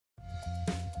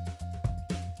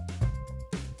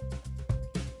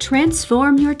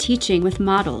Transform your teaching with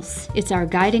models. It's our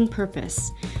guiding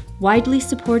purpose. Widely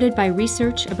supported by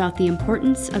research about the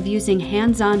importance of using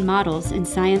hands-on models in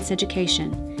science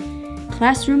education.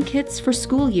 Classroom kits for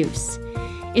school use.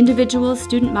 Individual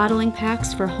student modeling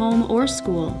packs for home or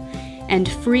school. And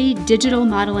free digital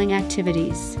modeling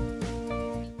activities.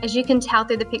 As you can tell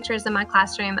through the pictures in my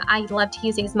classroom, I love to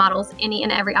use these models any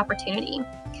and every opportunity.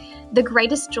 The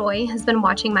greatest joy has been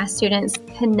watching my students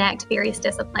connect various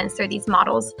disciplines through these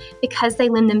models because they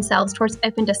lend themselves towards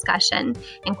open discussion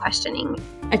and questioning.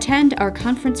 Attend our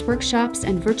conference workshops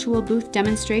and virtual booth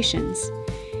demonstrations.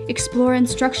 Explore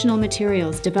instructional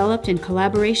materials developed in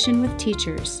collaboration with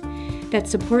teachers that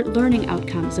support learning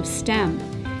outcomes of STEM,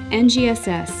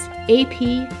 NGSS,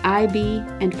 AP, IB,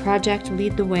 and Project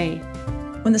Lead the Way.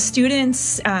 When the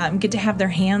students get to have their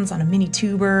hands on a mini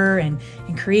tuber and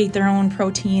create their own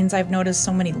proteins, I've noticed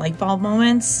so many light bulb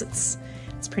moments.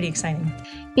 It's pretty exciting.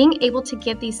 Being able to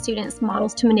give these students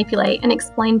models to manipulate and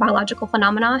explain biological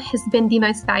phenomena has been the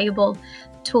most valuable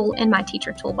tool in my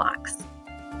teacher toolbox.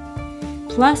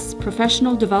 Plus,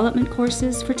 professional development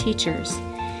courses for teachers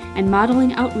and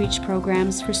modeling outreach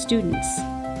programs for students.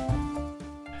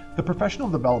 The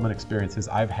professional development experiences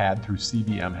I've had through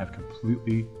CBM have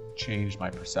completely changed my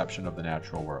perception of the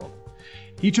natural world.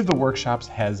 Each of the workshops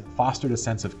has fostered a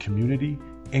sense of community,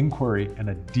 inquiry, and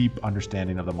a deep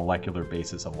understanding of the molecular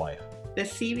basis of life. The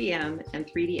CBM and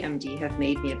 3DMD have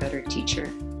made me a better teacher.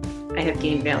 I have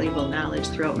gained valuable knowledge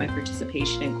throughout my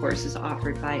participation in courses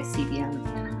offered by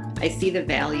CBM. I see the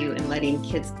value in letting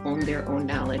kids own their own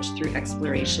knowledge through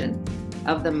exploration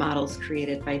of the models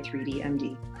created by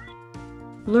 3DMD.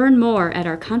 Learn more at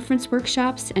our conference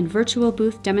workshops and virtual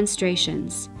booth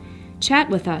demonstrations.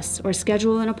 Chat with us or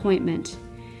schedule an appointment.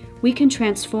 We can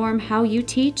transform how you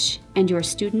teach and your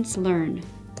students learn.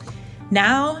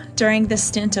 Now, during this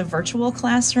stint of virtual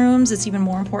classrooms, it's even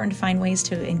more important to find ways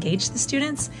to engage the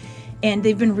students, and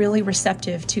they've been really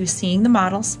receptive to seeing the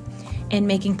models and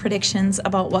making predictions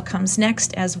about what comes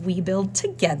next as we build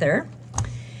together.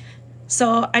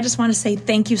 So I just want to say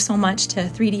thank you so much to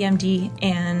 3DMD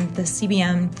and the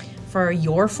CBM for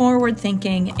your forward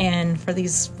thinking and for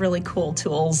these really cool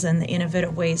tools and the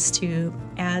innovative ways to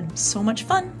add so much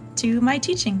fun to my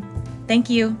teaching. Thank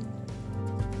you.